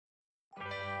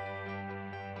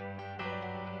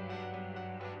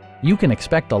You can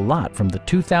expect a lot from the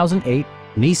 2008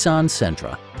 Nissan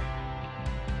Sentra.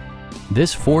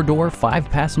 This four-door,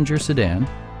 five-passenger sedan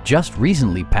just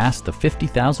recently passed the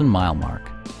 50,000-mile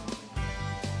mark.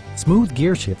 Smooth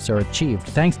gear shifts are achieved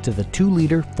thanks to the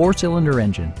 2-liter four-cylinder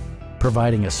engine,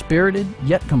 providing a spirited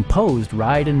yet composed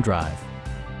ride and drive.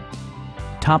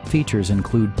 Top features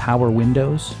include power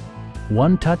windows,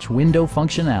 one-touch window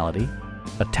functionality,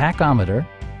 a tachometer,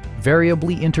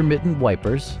 variably intermittent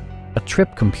wipers, a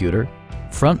trip computer,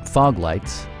 front fog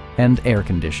lights, and air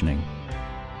conditioning.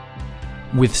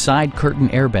 With side curtain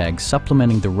airbags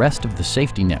supplementing the rest of the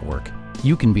safety network,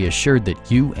 you can be assured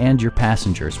that you and your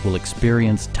passengers will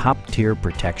experience top-tier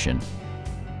protection.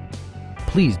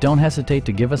 Please don't hesitate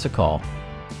to give us a call.